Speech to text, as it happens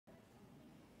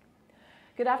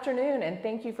Good afternoon, and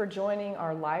thank you for joining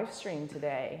our live stream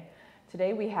today.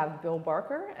 Today we have Bill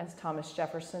Barker as Thomas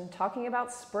Jefferson talking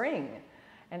about spring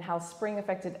and how spring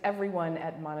affected everyone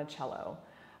at Monticello.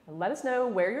 Let us know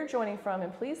where you're joining from,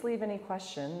 and please leave any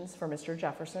questions for Mr.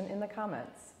 Jefferson in the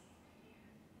comments.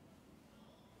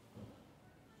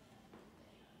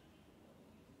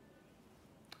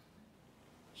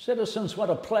 Citizens,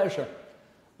 what a pleasure.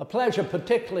 A pleasure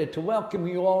particularly to welcome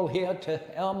you all here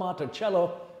to El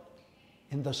Monticello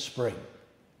in the spring.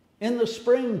 In the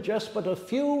spring, just but a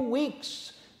few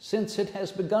weeks since it has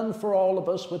begun for all of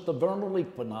us with the vernal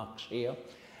equinox here.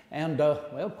 And,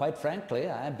 well, quite frankly,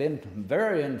 I've been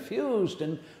very infused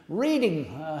in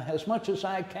reading as much as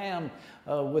I can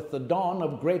with the dawn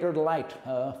of greater light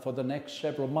for the next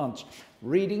several months.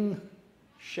 Reading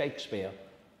Shakespeare.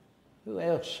 Who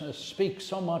else speaks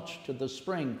so much to the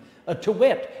spring? To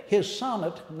wit, his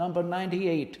sonnet number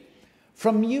 98.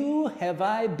 From you have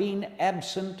I been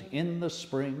absent in the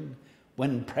spring,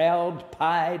 when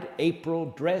proud-pied April,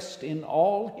 dressed in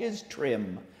all his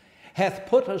trim, hath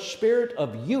put a spirit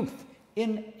of youth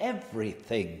in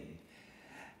everything.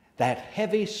 That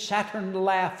heavy Saturn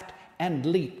laughed and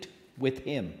leaped with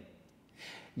him.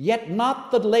 Yet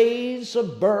not the lays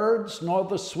of birds, nor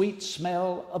the sweet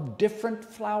smell of different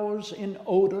flowers in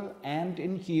odor and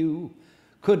in hue,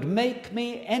 could make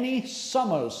me any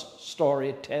summer's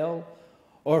story tell,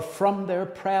 or from their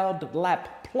proud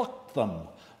lap pluck them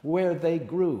where they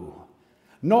grew.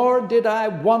 Nor did I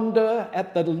wonder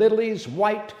at the lilies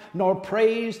white, nor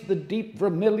praise the deep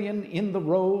vermilion in the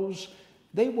rose.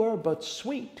 They were but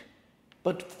sweet,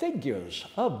 but figures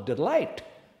of delight,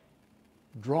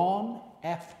 drawn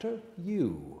after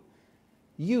you,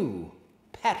 you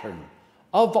pattern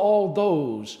of all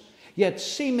those, yet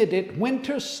seemed it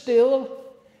winter still,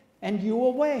 and you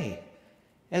away,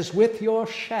 as with your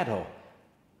shadow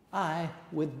I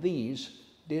with these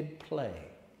did play.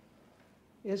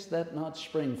 Is that not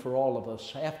spring for all of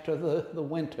us after the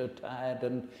winter tide,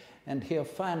 and here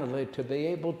finally to be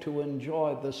able to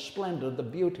enjoy the splendor, the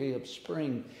beauty of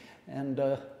spring, and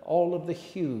all of the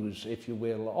hues, if you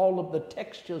will, all of the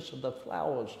textures of the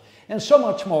flowers, and so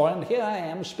much more. And here I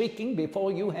am speaking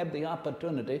before you have the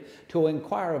opportunity to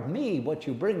inquire of me what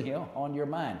you bring here on your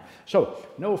mind. So,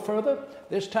 no further,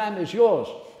 this time is yours.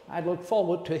 I look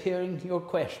forward to hearing your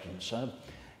questions.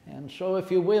 And so,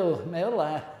 if you will, Mel,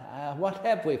 what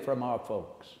have we from our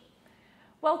folks?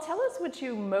 Well, tell us what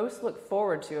you most look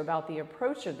forward to about the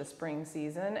approach of the spring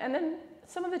season, and then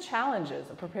some of the challenges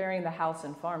of preparing the house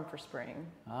and farm for spring.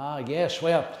 Yes,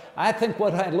 well, I think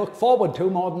what I look forward to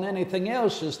more than anything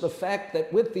else is the fact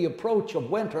that with the approach of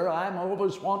winter, I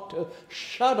always want to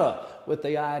shudder with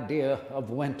the idea of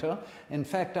winter. In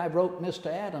fact, I wrote Mr.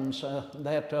 Adams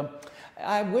that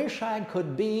I wish I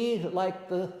could be like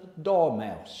the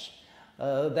dormouse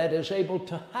that is able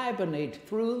to hibernate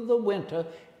through the winter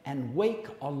and wake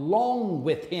along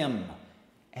with him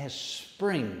as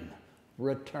spring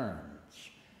returns.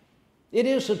 It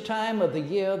is a time of the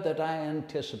year that I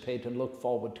anticipate and look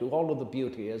forward to, all of the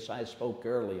beauty as I spoke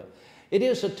earlier. It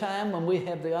is a time when we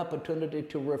have the opportunity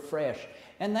to refresh,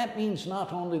 and that means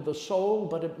not only the soul,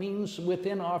 but it means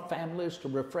within our families to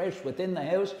refresh within the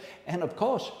house, and of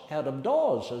course out of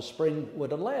doors as spring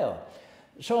would allow.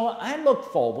 So I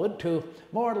look forward to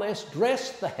more or less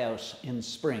dress the house in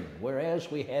spring,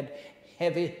 whereas we had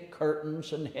heavy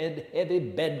curtains and heavy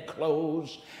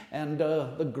bedclothes and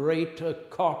the great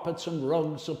carpets and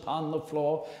rugs upon the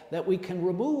floor, that we can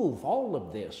remove all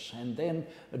of this and then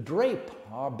drape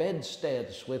our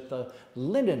bedsteads with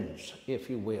linens, if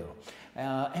you will,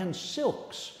 and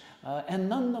silks, and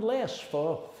nonetheless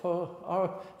for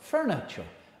our furniture,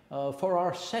 for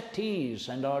our settees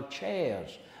and our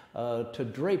chairs, to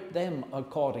drape them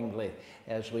accordingly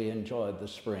as we enjoy the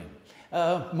spring.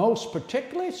 Most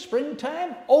particularly,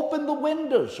 springtime, open the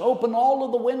windows, open all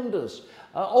of the windows,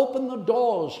 open the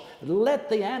doors, let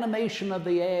the animation of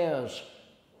the airs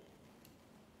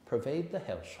pervade the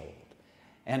household.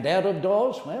 And out of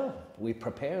doors, well, we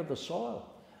prepare the soil.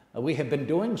 We have been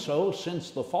doing so since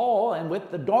the fall, and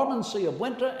with the dormancy of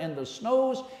winter and the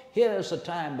snows, here's a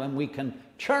time when we can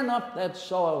churn up that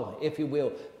soil, if you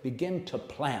will, begin to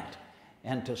plant,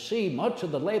 and to see much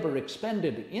of the labor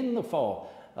expended in the fall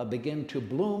begin to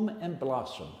bloom and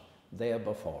blossom there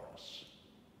before us.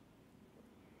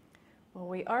 Well,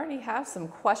 we already have some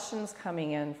questions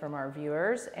coming in from our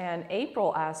viewers, and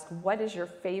April asked, what is your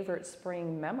favorite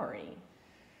spring memory?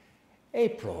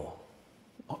 April.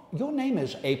 Your name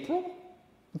is April?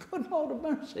 Good Lord of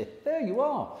mercy, there you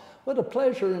are. What a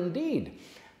pleasure indeed.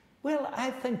 Well, I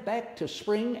think back to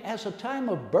spring as a time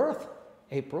of birth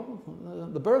April.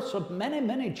 The births of many,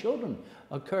 many children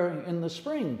occur in the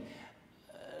spring.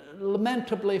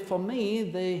 Lamentably for me,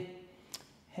 they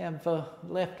have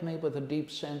left me with a deep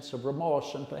sense of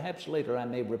remorse, and perhaps later I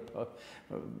may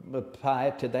reply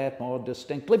to that more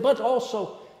distinctly. But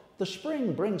also, the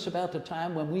spring brings about a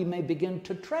time when we may begin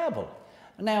to travel.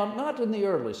 Now, not in the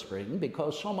early spring,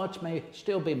 because so much may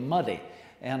still be muddy,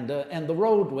 and the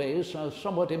roadways are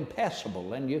somewhat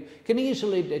impassable, and you can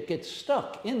easily get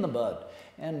stuck in the mud.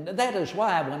 And that is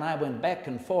why when I went back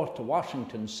and forth to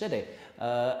Washington City,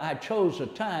 I chose a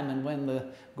time and when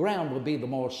the ground would be the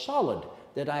more solid,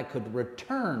 that I could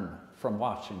return from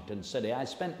Washington City. I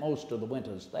spent most of the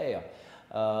winters there.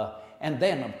 And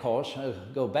then, of course,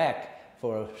 go back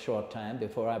for a short time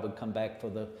before I would come back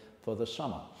for the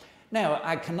summer. Now,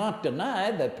 I cannot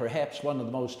deny that perhaps one of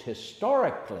the most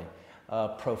historically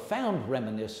profound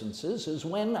reminiscences is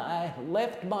when I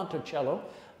left Monticello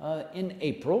in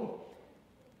April,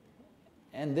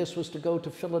 and this was to go to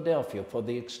Philadelphia for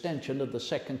the extension of the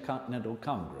Second Continental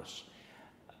Congress.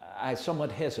 I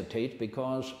somewhat hesitate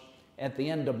because at the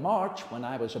end of March, when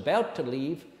I was about to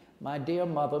leave, my dear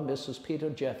mother, Mrs. Peter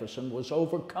Jefferson, was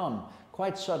overcome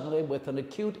quite suddenly with an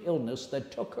acute illness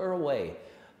that took her away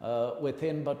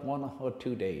within but 1 or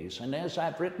 2 days. And as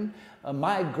I've written, a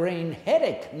migraine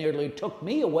headache nearly took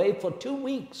me away for 2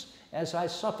 weeks as I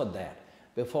suffered that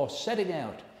before setting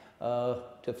out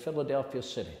to Philadelphia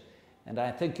City. And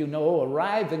I think you know,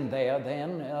 arriving there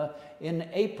then in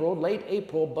April, late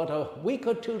April, but a week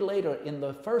or two later, in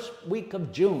the first week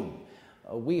of June,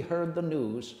 we heard the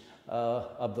news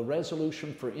of the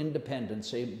resolution for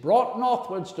independency brought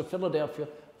northwards to Philadelphia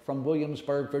from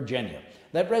Williamsburg, Virginia.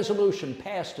 That resolution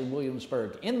passed in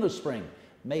Williamsburg in the spring,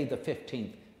 May the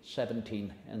 15th,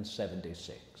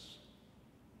 1776.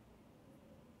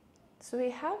 So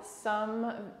we have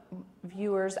some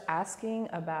viewers asking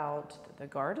about the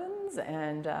gardens,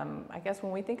 and I guess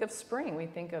when we think of spring, we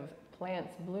think of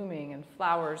plants blooming and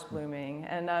flowers blooming.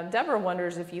 And Deborah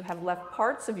wonders if you have left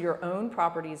parts of your own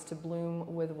properties to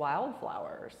bloom with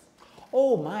wildflowers.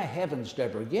 Oh, my heavens,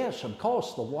 Deborah, yes, of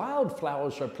course, the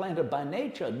wildflowers are planted by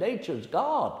nature. Nature's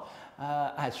God.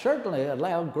 I certainly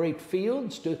allow great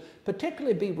fields to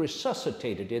particularly be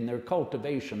resuscitated in their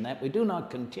cultivation, that we do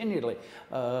not continually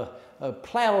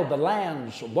plow the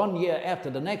lands 1 year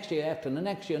after the next year after the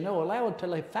next year. No, allow it to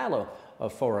lay fallow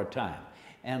for a time.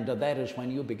 And that is when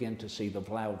you begin to see the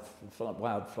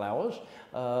wildflowers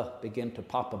begin to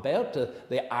pop about.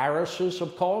 The irises,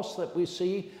 of course, that we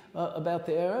see about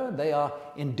the area, they are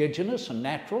indigenous and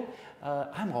natural.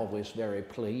 I'm always very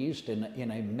pleased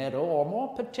in a meadow, or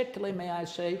more particularly, may I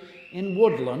say, in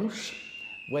woodlands,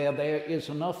 where there is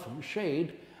enough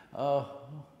shade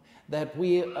that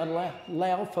we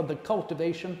allow for the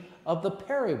cultivation of the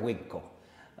periwinkle.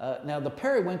 Now, the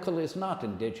periwinkle is not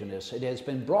indigenous. It has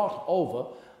been brought over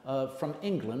from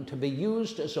England to be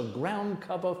used as a ground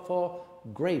cover for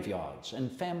graveyards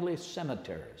and family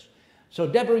cemeteries. So,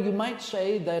 Deborah, you might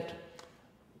say that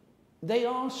they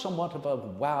are somewhat of a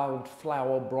wild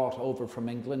flower brought over from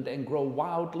England and grow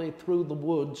wildly through the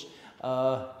woods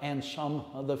and some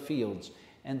of the fields.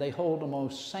 And they hold a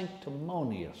most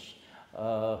sanctimonious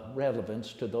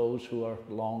relevance to those who are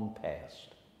long past.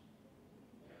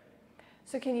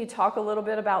 So can you talk a little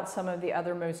bit about some of the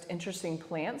other most interesting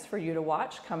plants for you to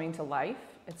watch coming to life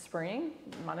at spring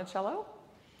in Monticello?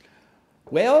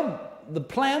 Well, the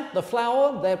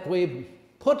flower that we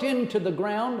put into the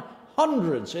ground,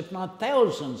 hundreds, if not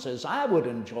thousands, as I would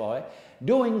enjoy,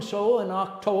 doing so in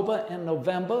October and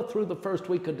November through the first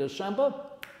week of December,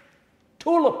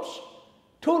 tulips.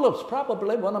 Tulips,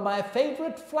 probably one of my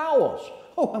favorite flowers.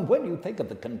 Oh, and when you think of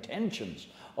the contentions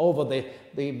over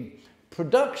the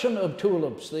production of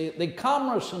tulips, the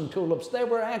commerce in tulips, there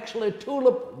were actually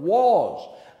tulip wars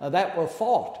that were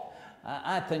fought.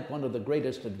 I think one of the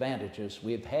greatest advantages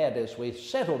we've had as we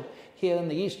settled here in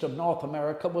the east of North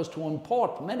America was to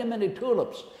import many, many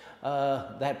tulips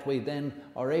that we then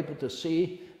are able to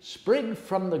see spring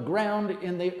from the ground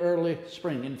in the early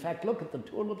spring. In fact, look at the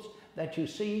tulips that you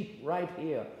see right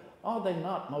here. Are they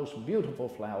not most beautiful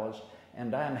flowers?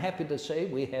 And I'm happy to say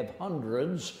we have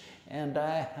hundreds, and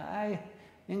I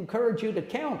encourage you to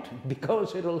count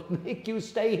because it'll make you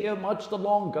stay here much the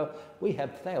longer. We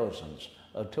have thousands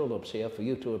of tulips here for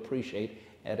you to appreciate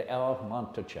at our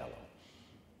Monticello.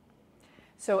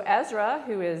 So Ezra,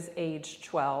 who is age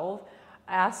 12,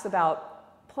 asks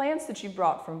about plants that you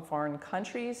brought from foreign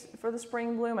countries for the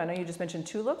spring bloom. I know you just mentioned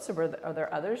tulips. Are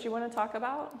there others you want to talk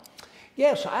about?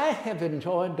 Yes, I have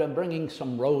enjoyed bringing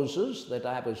some roses that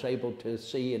I was able to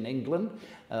see in England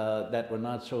that were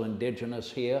not so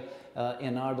indigenous here.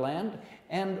 in our land.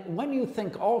 And when you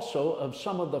think also of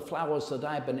some of the flowers that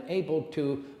I've been able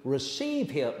to receive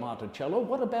here at Monticello,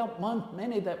 what about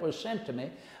many that were sent to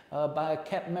me by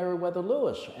Captain Meriwether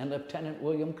Lewis and Lieutenant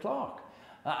William Clark?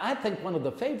 I think one of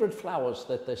the favorite flowers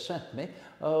that they sent me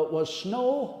was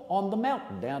snow on the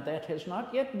mountain. Now that has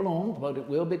not yet bloomed, but it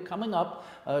will be coming up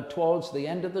towards the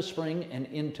end of the spring and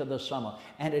into the summer.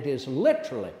 And it is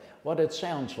literally what it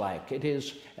sounds like. It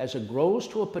is, as it grows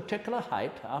to a particular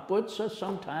height, upwards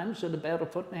sometimes at about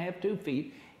 1.5 to 2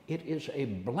 feet, it is a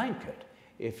blanket,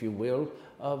 if you will,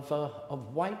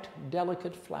 of white,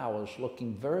 delicate flowers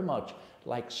looking very much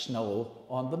like snow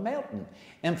on the mountain.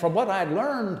 And from what I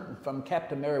learned from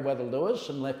Captain Meriwether Lewis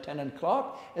and Lieutenant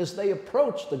Clark, as they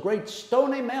approached the great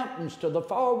stony mountains to the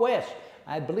far west,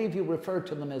 I believe you refer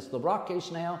to them as the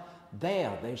Rockies now,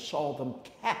 there they saw them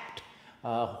capped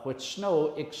with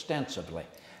snow extensively.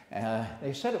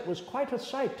 They said it was quite a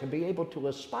sight to be able to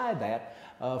espy that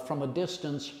from a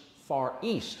distance far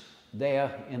east,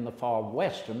 there in the far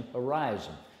western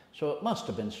horizon. So it must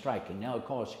have been striking. Now, of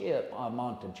course, here at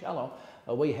Monticello,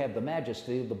 we have the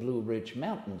majesty of the Blue Ridge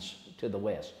Mountains to the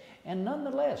west. And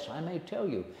nonetheless, I may tell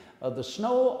you, the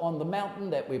snow on the mountain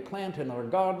that we plant in our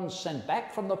gardens sent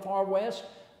back from the far west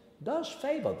does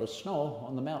favor the snow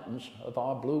on the mountains of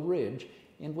our Blue Ridge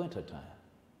in wintertime.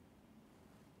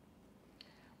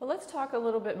 Well, let's talk a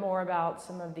little bit more about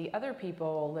some of the other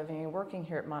people living and working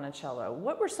here at Monticello.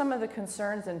 What were some of the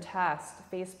concerns and tasks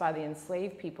faced by the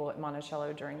enslaved people at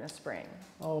Monticello during the spring?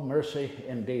 Oh, mercy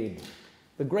indeed.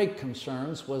 The great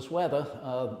concerns was whether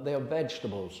their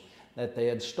vegetables that they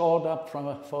had stored up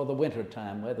for the winter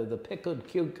time, whether the pickled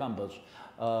cucumbers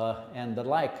and the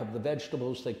like of the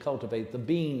vegetables they cultivate, the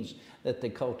beans that they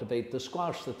cultivate, the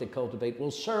squash that they cultivate, will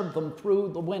serve them through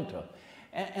the winter.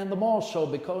 And the more so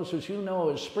because, as you know,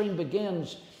 as spring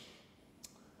begins,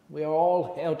 we are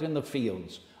all out in the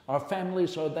fields. Our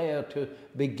families are there to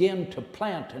begin to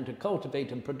plant and to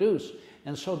cultivate and produce.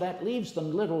 And so that leaves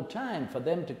them little time for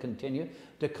them to continue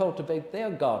to cultivate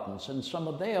their gardens and some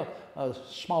of their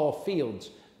small fields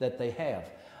that they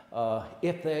have.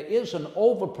 If there is an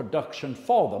overproduction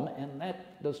for them, and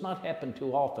that does not happen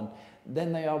too often,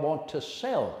 then they want to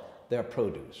sell their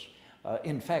produce.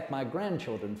 In fact, my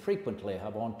grandchildren frequently I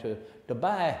want to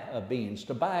buy beans,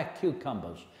 to buy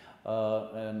cucumbers,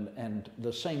 and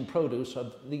the same produce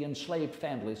of the enslaved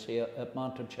families here at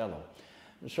Monticello.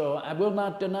 So I will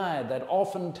not deny that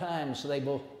oftentimes they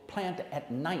will plant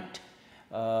at night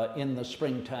in the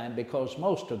springtime, because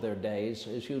most of their days,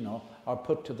 as you know, are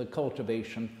put to the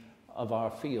cultivation of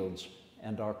our fields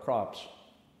and our crops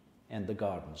and the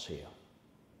gardens here.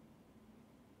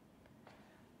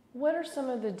 What are some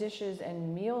of the dishes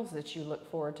and meals that you look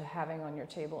forward to having on your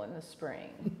table in the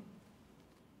spring?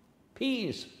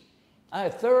 Peas. I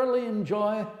thoroughly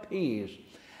enjoy peas.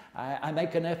 I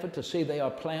make an effort to see they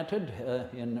are planted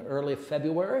in early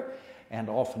February, and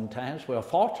oftentimes we're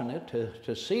fortunate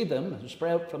to see them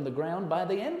sprout from the ground by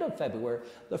the end of February,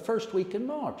 the first week in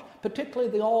March,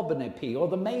 particularly the Albany pea or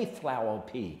the Mayflower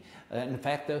pea. In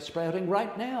fact, they're sprouting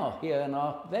right now here in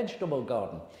our vegetable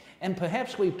garden. And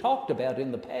perhaps we've talked about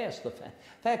in the past the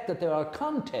fact that there are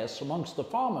contests amongst the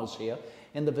farmers here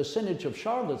in the vicinage of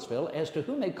Charlottesville as to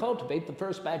who may cultivate the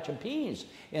first batch of peas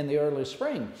in the early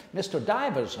spring. Mr.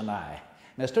 Divers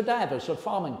of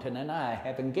Farmington and I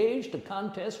have engaged a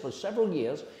contest for several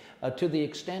years to the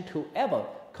extent whoever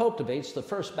cultivates the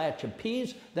first batch of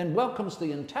peas then welcomes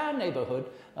the entire neighborhood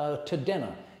to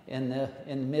dinner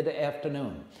in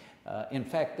mid-afternoon. In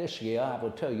fact, this year, I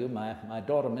will tell you, my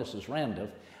daughter, Mrs.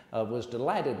 Randolph, was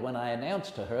delighted when I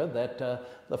announced to her that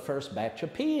the first batch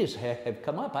of peas have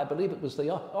come up. I believe it was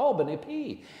the Albany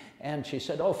pea. And she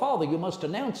said, "Oh, Father, you must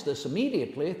announce this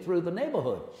immediately through the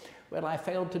neighborhood." Well, I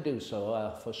failed to do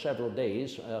so for several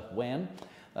days when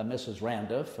Mrs.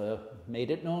 Randolph made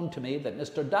it known to me that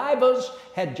Mr. Divers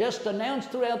had just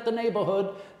announced throughout the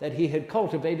neighborhood that he had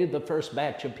cultivated the first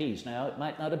batch of peas. Now, it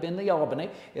might not have been the Albany,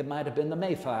 it might have been the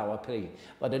Mayflower pea.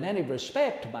 But in any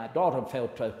respect, my daughter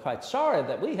felt quite sorry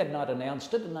that we had not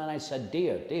announced it, and then I said,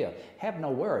 dear, have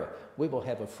no worry. We will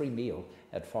have a free meal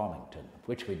at Farmington,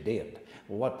 which we did.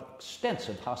 What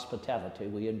extensive hospitality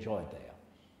we enjoyed there.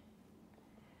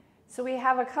 So we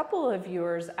have a couple of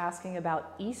viewers asking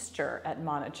about Easter at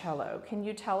Monticello. Can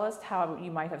you tell us how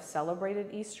you might have celebrated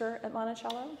Easter at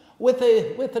Monticello? With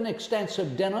an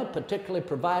extensive dinner, particularly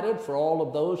provided for all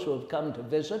of those who have come to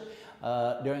visit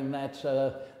during that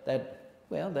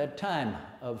time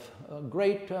of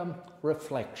great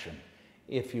reflection,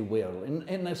 if you will,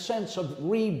 in a sense of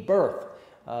rebirth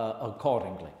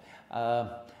accordingly.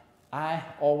 I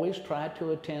always try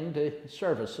to attend the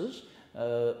services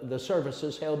the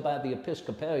services held by the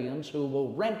Episcopalians, who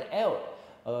will rent out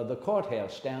the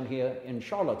courthouse down here in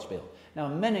Charlottesville. Now,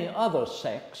 many other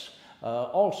sects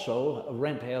also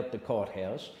rent out the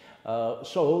courthouse,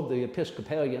 so the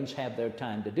Episcopalians have their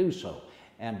time to do so.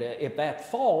 And if that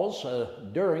falls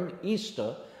during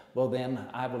Easter, well, then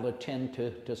I will attend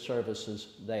to services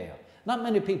there. Not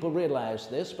many people realize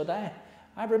this, but I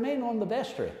remain on the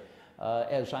vestry,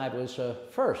 as I was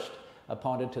first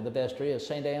appointed to the vestry of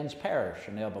St. Anne's Parish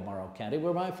in Albemarle County,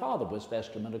 where my father was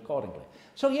vestryman accordingly.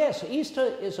 So yes,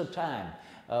 Easter is a time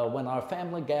when our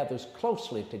family gathers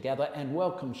closely together and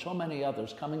welcomes so many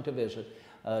others coming to visit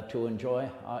to enjoy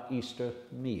our Easter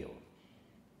meal.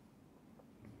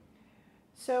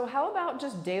 So how about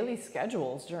just daily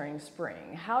schedules during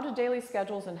spring? How do daily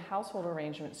schedules and household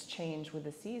arrangements change with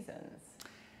the seasons?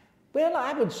 Well,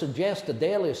 I would suggest the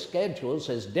daily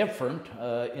schedules, as different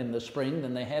in the spring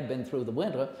than they have been through the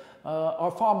winter,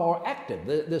 are far more active.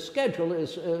 The schedule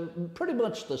is pretty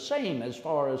much the same as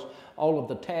far as all of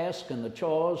the tasks and the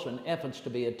chores and efforts to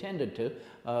be attended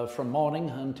to from morning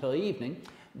until evening.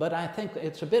 But I think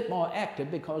it's a bit more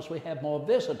active because we have more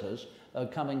visitors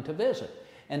coming to visit.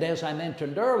 And as I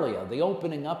mentioned earlier, the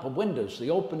opening up of windows, the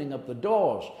opening of the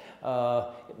doors,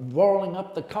 rolling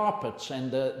up the carpets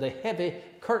and the heavy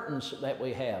curtains that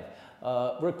we have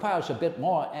requires a bit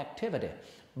more activity.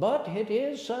 But it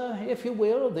is, if you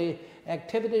will, the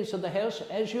activities of the house,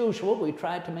 as usual. We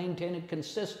try to maintain it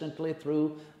consistently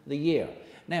through the year.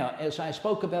 Now, as I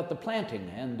spoke about the planting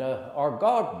and our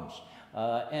gardens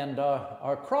and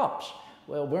our crops,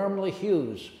 well, Wormley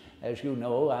Hughes, as you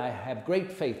know, I have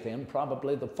great faith in,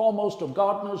 probably the foremost of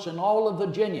gardeners in all of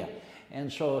Virginia.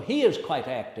 And so he is quite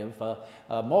active,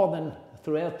 more than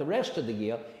throughout the rest of the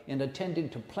year, in attending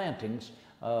to plantings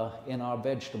in our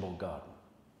vegetable garden.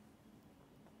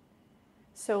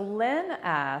 So Len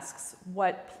asks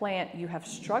what plant you have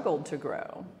struggled to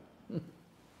grow.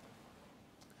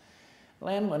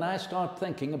 Len, when I start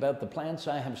thinking about the plants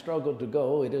I have struggled to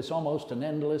grow, it is almost an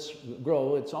endless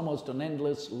it's almost an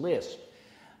endless list.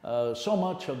 So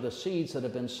much of the seeds that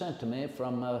have been sent to me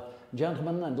from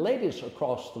gentlemen and ladies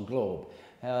across the globe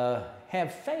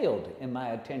have failed in my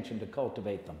attention to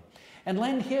cultivate them. And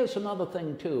Len, here's another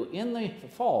thing too. In the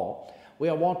fall, we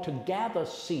want to gather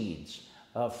seeds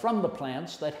from the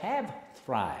plants that have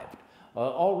thrived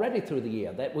already through the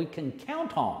year, that we can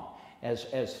count on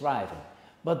as thriving.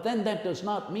 But then that does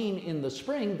not mean in the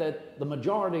spring that the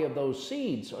majority of those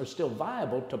seeds are still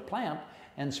viable to plant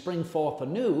and spring forth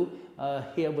anew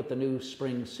here with the new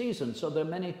spring season. So there are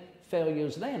many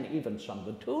failures then. Even some of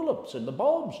the tulips and the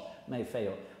bulbs may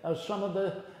fail. Some of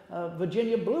the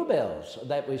Virginia bluebells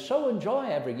that we so enjoy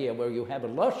every year, where you have a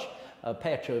lush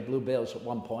patch of bluebells at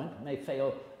one point, may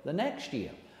fail the next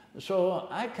year. So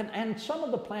and some of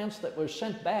the plants that were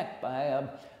sent back by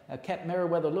Captain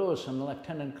Meriwether Lewis and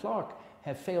Lieutenant Clark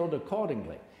have failed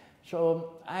accordingly.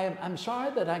 So I'm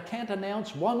sorry that I can't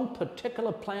announce one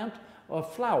particular plant or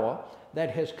flower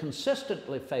that has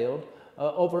consistently failed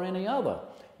over any other.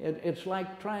 It's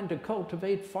like trying to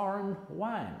cultivate foreign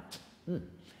wine.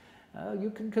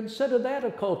 You can consider that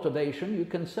a cultivation. You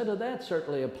consider that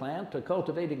certainly a plant, a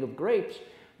cultivating of grapes,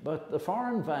 but the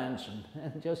foreign vines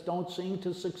just don't seem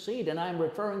to succeed. And I'm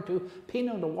referring to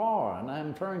Pinot Noir, and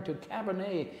I'm referring to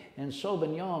Cabernet and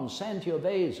Sauvignon,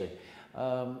 Sangiovese,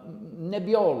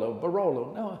 Nebbiolo,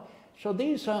 Barolo. No. So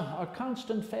these are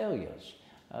constant failures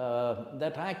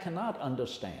that I cannot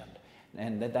understand.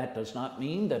 And that does not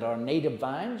mean that our native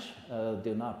vines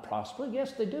do not prosper.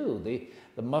 Yes, they do.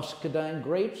 The muscadine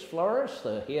grapes flourish.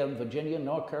 Here in Virginia,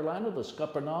 North Carolina, the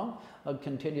scuppernong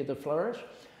continue to flourish.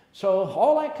 So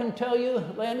all I can tell you,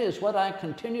 Len, is what I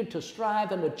continue to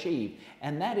strive and achieve,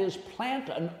 and that is plant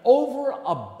an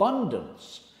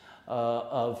overabundance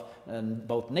of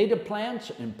both native plants,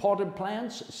 imported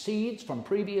plants, seeds from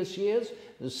previous years,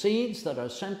 the seeds that are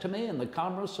sent to me in the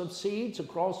commerce of seeds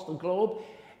across the globe.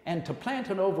 And to plant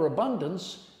an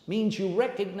overabundance means you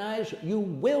recognize you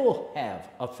will have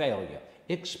a failure.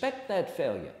 Expect that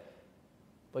failure,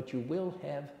 but you will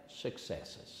have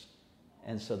successes.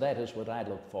 And so that is what I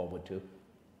look forward to,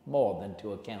 more than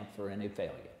to account for any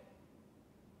failure.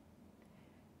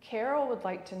 Carol would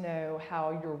like to know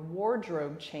how your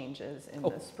wardrobe changes in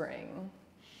the spring.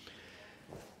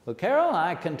 Well, Carol,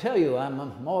 I can tell you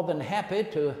I'm more than happy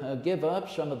to give up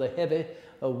some of the heavy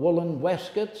woolen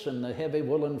waistcoats and the heavy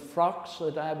woolen frocks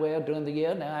that I wear during the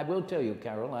year. Now, I will tell you,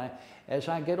 Carol, as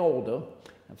I get older,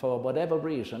 for whatever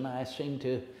reason, I seem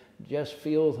to just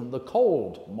feel the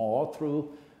cold more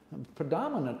through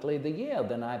predominantly the year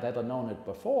than I've ever known it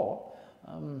before.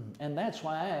 And that's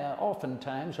why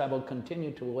oftentimes I will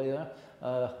continue to wear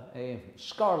a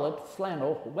scarlet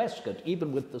flannel waistcoat,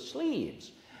 even with the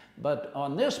sleeves. But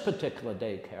on this particular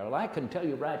day, Carol, I can tell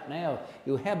you right now,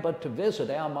 you have but to visit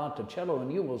El Monticello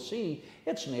and you will see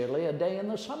it's nearly a day in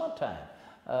the summertime.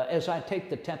 As I take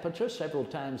the temperature several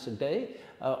times a day,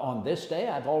 on this day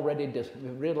I've already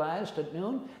realized at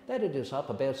noon that it is up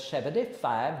about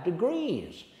 75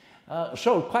 degrees.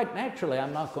 So quite naturally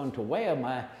I'm not going to wear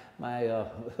my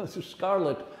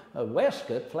scarlet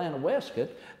waistcoat, flannel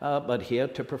waistcoat, but here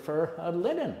to prefer a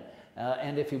linen.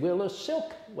 And if you will, a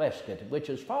silk waistcoat, which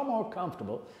is far more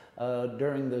comfortable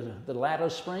during the latter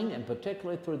spring and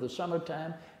particularly through the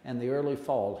summertime and the early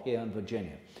fall here in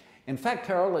Virginia. In fact,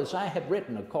 Carol, as I have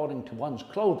written, according to one's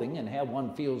clothing and how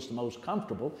one feels the most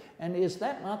comfortable, and is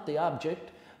that not the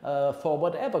object for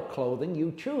whatever clothing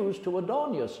you choose to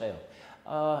adorn yourself,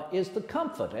 is the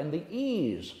comfort and the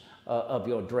ease of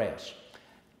your dress.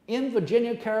 In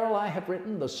Virginia, Carol, I have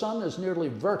written, the sun is nearly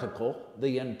vertical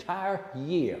the entire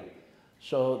year.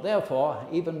 So therefore,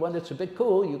 even when it's a bit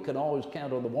cool, you can always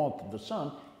count on the warmth of the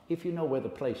sun if you know where to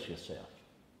place yourself.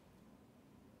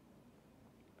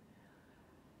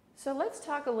 So let's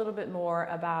talk a little bit more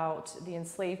about the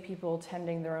enslaved people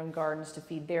tending their own gardens to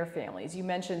feed their families. You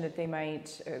mentioned that they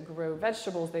might grow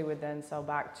vegetables they would then sell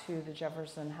back to the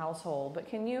Jefferson household, but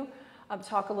can you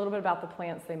talk a little bit about the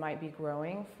plants they might be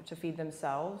growing to feed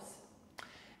themselves?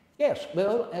 Yes,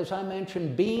 well, as I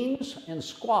mentioned, beans and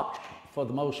squash for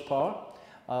the most part,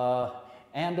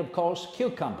 and of course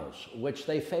cucumbers, which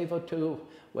they favor to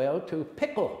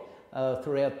pickle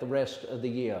throughout the rest of the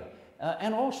year.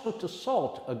 And also to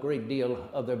salt a great deal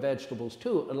of their vegetables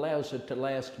too, allows it to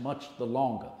last much the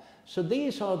longer. So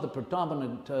these are the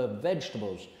predominant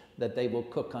vegetables that they will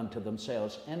cook unto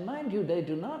themselves. And mind you, they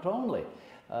do not only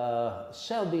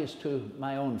sell these to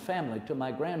my own family, to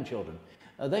my grandchildren.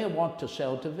 They want to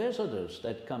sell to visitors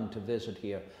that come to visit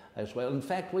here as well. In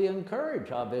fact, we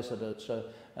encourage our visitors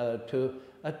to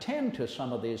attend to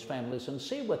some of these families and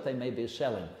see what they may be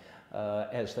selling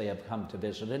as they have come to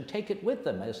visit, and take it with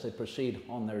them as they proceed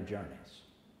on their journeys.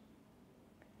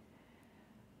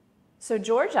 So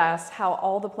George asked how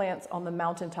all the plants on the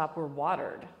mountaintop were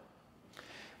watered.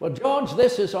 Well, George,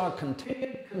 this is our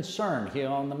continued concern here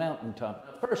on the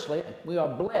mountaintop. Firstly, we are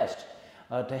blessed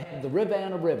to have the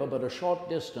Rivanna River but a short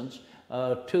distance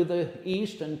to the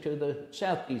east and to the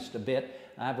southeast a bit.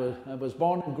 I was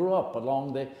born and grew up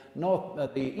along the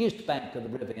east bank of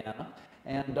the Rivanna,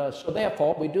 and so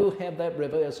therefore we do have that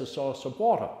river as a source of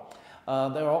water.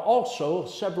 There are also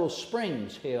several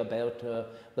springs here about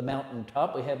the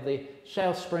mountaintop. We have the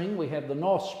South Spring, we have the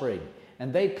North Spring,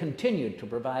 and they continue to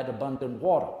provide abundant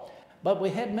water. But we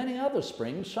had many other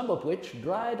springs, some of which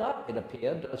dried up, it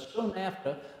appeared, soon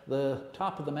after the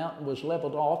top of the mountain was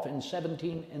leveled off in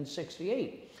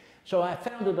 1768. So I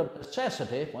found it a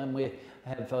necessity, when we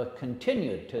have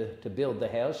continued to build the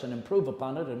house and improve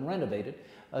upon it and renovate it,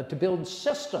 to build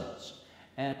cisterns.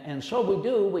 And so we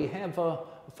do. We have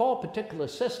 4 particular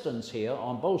cisterns here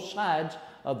on both sides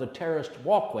of the terraced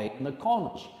walkway in the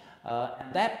corners.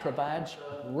 And that provides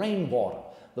rainwater.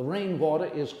 The rainwater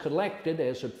is collected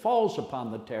as it falls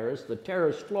upon the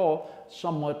terrace floor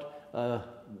somewhat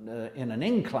in an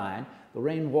incline. The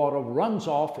rainwater runs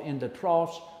off into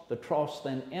troughs. The troughs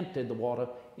then empty the water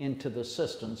into the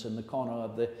cisterns in the corner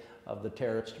of the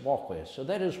terraced walkway. So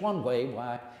that is one way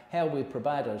how we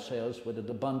provide ourselves with an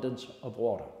abundance of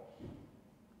water.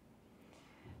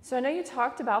 So I know you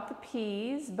talked about the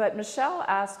peas, but Michelle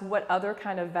asked what other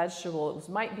kind of vegetables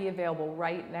might be available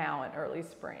right now in early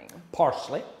spring.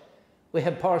 Parsley. We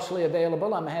have parsley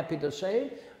available, I'm happy to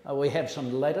say. We have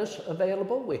some lettuce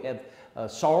available. We have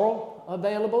sorrel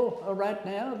available right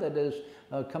now that has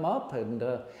come up.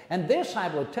 And this,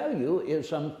 I will tell you,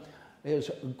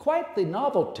 is quite the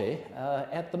novelty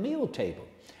at the meal table.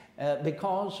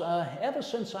 Because ever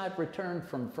since I've returned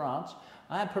from France,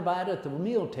 I provide at the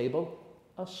meal table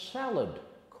a salad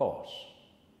course.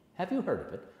 Have you heard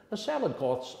of it? A salad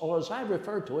course, or as I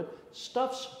refer to it,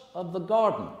 stuffs of the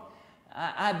garden.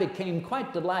 I became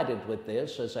quite delighted with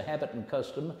this as a habit and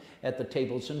custom at the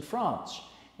tables in France.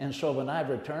 And so when I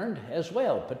returned as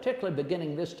well, particularly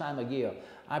beginning this time of year,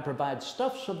 I provide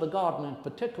stuffs of the garden in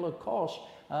particular course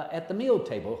at the meal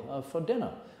table for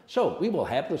dinner. So we will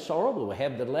have the sorrel, we will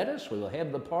have the lettuce, we will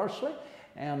have the parsley,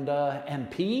 and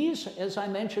peas, as I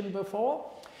mentioned before.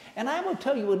 And I will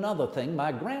tell you another thing.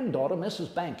 My granddaughter,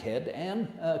 Mrs. Bankhead, and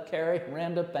Carrie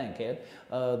Randolph Bankhead,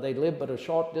 they live but a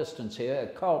short distance here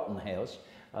at Carlton House,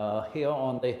 here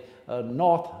on the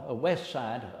northwest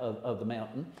side of the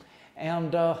mountain.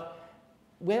 And,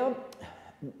 well,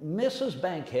 Mrs.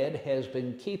 Bankhead has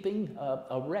been keeping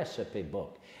a recipe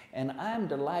book, and I'm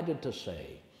delighted to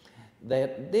say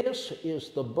that this is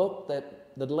the book that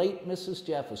the late Mrs.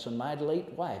 Jefferson, my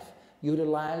late wife,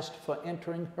 utilized for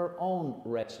entering her own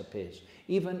recipes,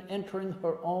 even entering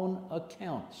her own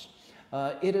accounts.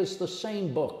 It is the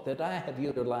same book that I have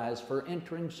utilized for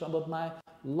entering some of my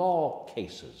law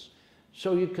cases.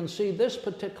 So you can see this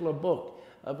particular book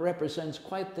represents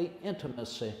quite the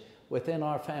intimacy within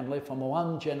our family from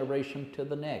one generation to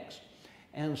the next.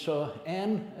 And so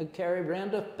Anne Carey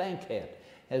Randolph Bankhead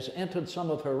has entered some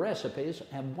of her recipes,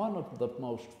 and one of the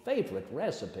most favorite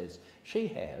recipes she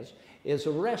has is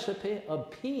a recipe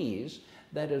of peas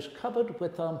that is covered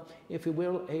with, if you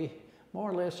will, more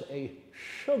or less a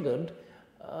sugared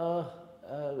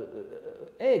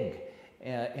egg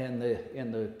in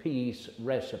the peas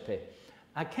recipe.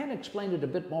 I can't explain it a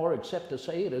bit more except to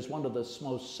say it is one of the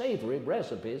most savory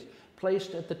recipes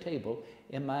placed at the table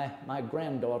in my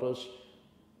granddaughter's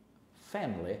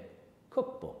family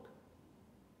cookbook.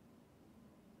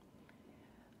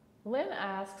 Lynn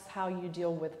asks how you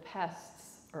deal with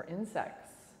pests or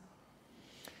insects.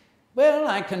 Well,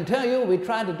 I can tell you we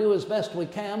try to do as best we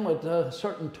can with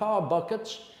certain tar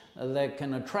buckets that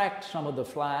can attract some of the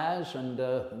flies and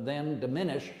then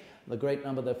diminish the great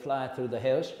number that fly through the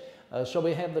house. So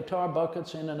we have the tar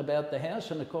buckets in and about the house,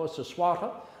 and of course the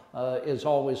swatter is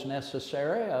always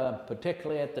necessary,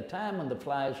 particularly at the time when the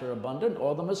flies are abundant,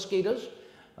 or the mosquitoes.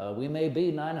 We may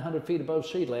be 900 feet above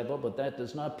sea level, but that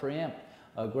does not preempt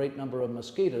a great number of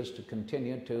mosquitoes to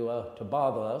continue to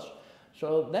bother us.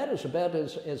 So that is about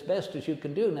as best as you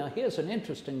can do. Now here's an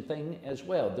interesting thing as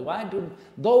well.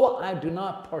 Though I do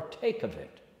not partake of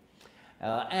it,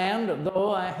 and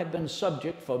though I have been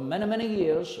subject for many, many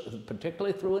years,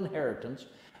 particularly through inheritance,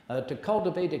 to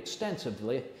cultivate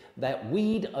extensively that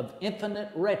weed of infinite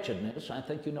wretchedness, I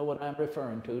think you know what I'm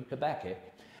referring to, tobacco.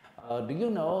 Do you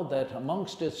know that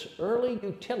amongst its early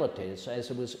utilities, as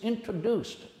it was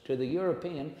introduced to the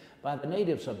European by the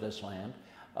natives of this land,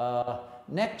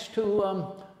 next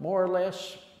to more or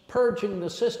less purging the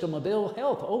system of ill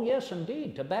health, oh yes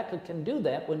indeed, tobacco can do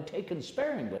that when taken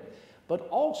sparingly, but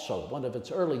also one of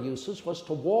its early uses was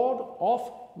to ward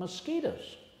off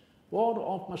mosquitoes. Ward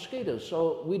off mosquitoes.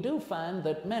 So we do find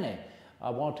that many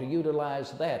want to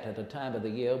utilize that at a time of the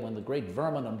year when the great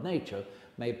vermin of nature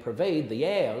may pervade the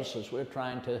airs as we're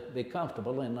trying to be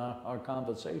comfortable in our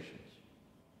conversations.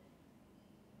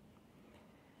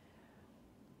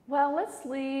 Well, let's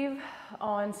leave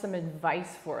on some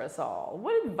advice for us all.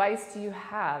 What advice do you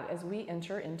have as we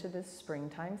enter into this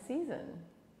springtime season?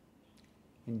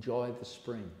 Enjoy the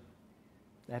spring.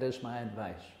 That is my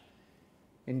advice.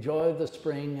 Enjoy the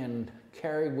spring and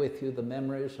carry with you the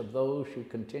memories of those you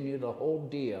continue to hold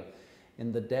dear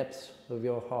in the depths of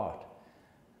your heart.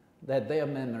 That their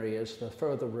memory is the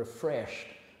further refreshed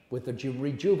with the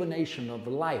rejuvenation of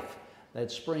life that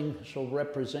spring so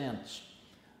represents.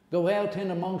 Go out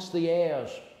in amongst the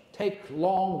airs. Take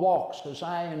long walks as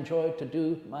I enjoy to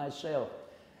do myself.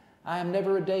 I am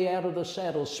never a day out of the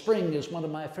saddle. Spring is one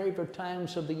of my favorite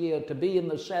times of the year, to be in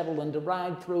the saddle and to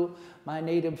ride through my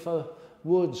native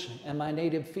woods and my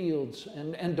native fields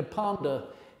and to ponder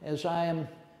as I am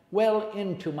well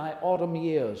into my autumn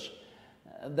years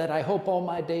that I hope all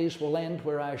my days will end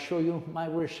where I assure you my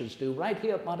wishes do. Right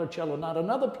here at Monticello, not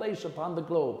another place upon the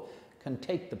globe can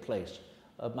take the place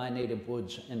of my native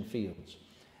woods and fields.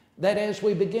 That as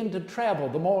we begin to travel,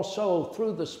 the more so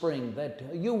through the spring, that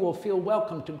you will feel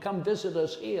welcome to come visit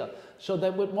us here, so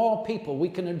that with more people we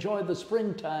can enjoy the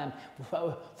springtime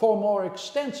for more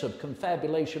extensive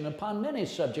confabulation upon many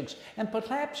subjects, and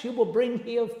perhaps you will bring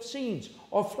here seeds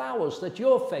or flowers that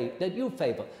you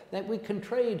favor, that we can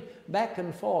trade back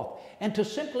and forth, and to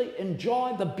simply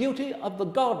enjoy the beauty of the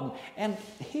garden. And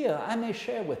here I may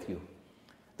share with you,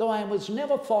 though I was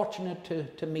never fortunate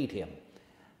to meet him,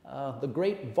 the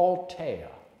great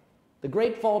Voltaire. The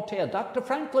great Voltaire. Dr.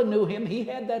 Franklin knew him. He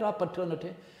had that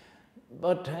opportunity.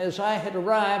 But as I had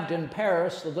arrived in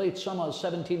Paris the late summer of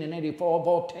 1784,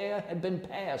 Voltaire had been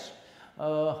passed,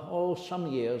 some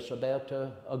years, about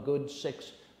a good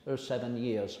 6 or 7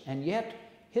 years. And yet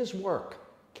his work,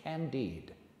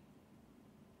 Candide,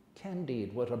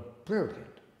 what a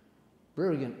brilliant,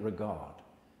 brilliant regard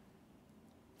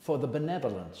for the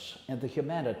benevolence and the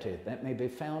humanity that may be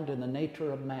found in the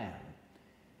nature of man.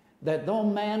 That though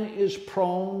man is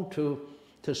prone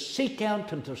to seek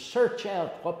out and to search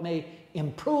out what may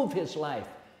improve his life,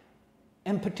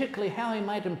 and particularly how he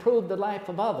might improve the life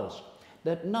of others,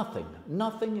 that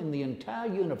nothing in the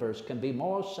entire universe can be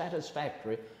more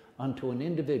satisfactory unto an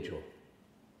individual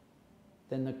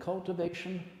than the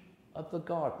cultivation of the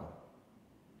garden.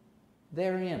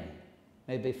 Therein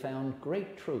may be found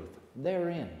great truth.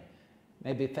 Therein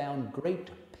may be found great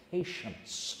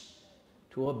patience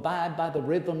to abide by the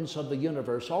rhythms of the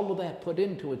universe, all of that put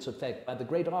into its effect by the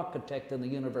great architect in the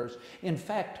universe. In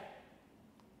fact,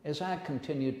 as I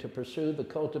continue to pursue the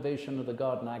cultivation of the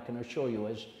garden, I can assure you,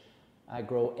 as I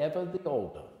grow ever the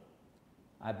older,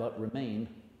 I but remain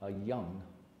a young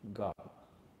gardener.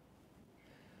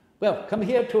 Well, come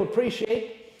here to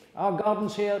appreciate our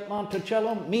gardens here at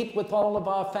Monticello, meet with all of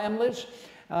our families,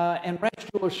 and rest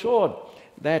you assured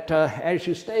that as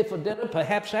you stay for dinner,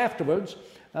 perhaps afterwards,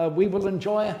 we will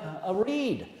enjoy a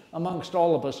read amongst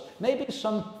all of us, maybe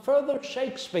some further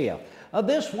Shakespeare.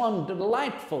 This one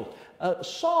delightful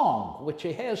song which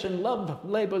he has in Love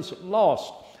Labour's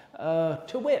Lost,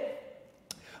 to wit,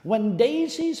 when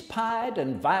daisies pied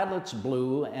and violets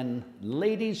blue, and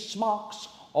ladies' smocks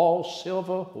all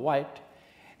silver white,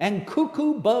 and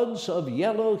cuckoo buds of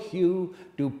yellow hue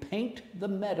do paint the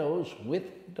meadows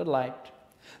with delight.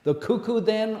 The cuckoo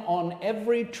then on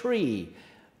every tree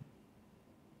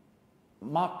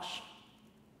mocks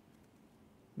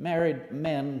married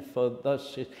men, for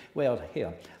thus is, well,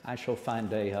 here, I shall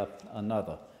find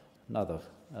another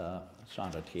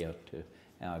sonnet here to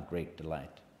our great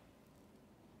delight.